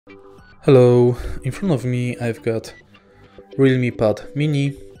Hello, in front of me I've got REALME Pad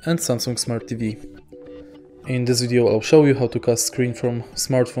Mini and Samsung Smart TV. In this video I'll show you how to cast screen from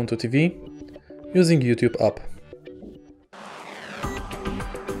smartphone to TV using YouTube app.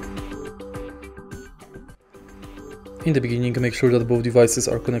 In the beginning, make sure that both devices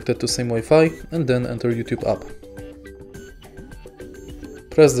are connected to same Wi-Fi and then enter YouTube app.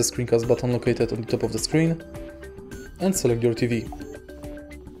 Press the screencast button located on the top of the screen and select your TV.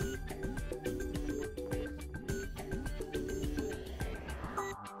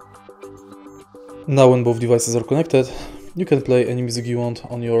 Now when both devices are connected, you can play any music you want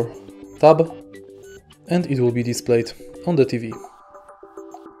on your tab and it will be displayed on the TV.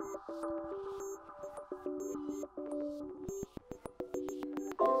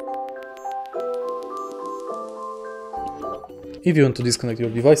 If you want to disconnect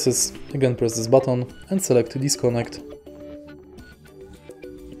your devices, again press this button and select disconnect.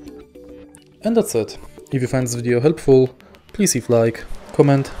 And that's it. If you find this video helpful, please leave a like,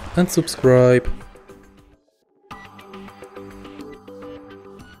 comment and subscribe.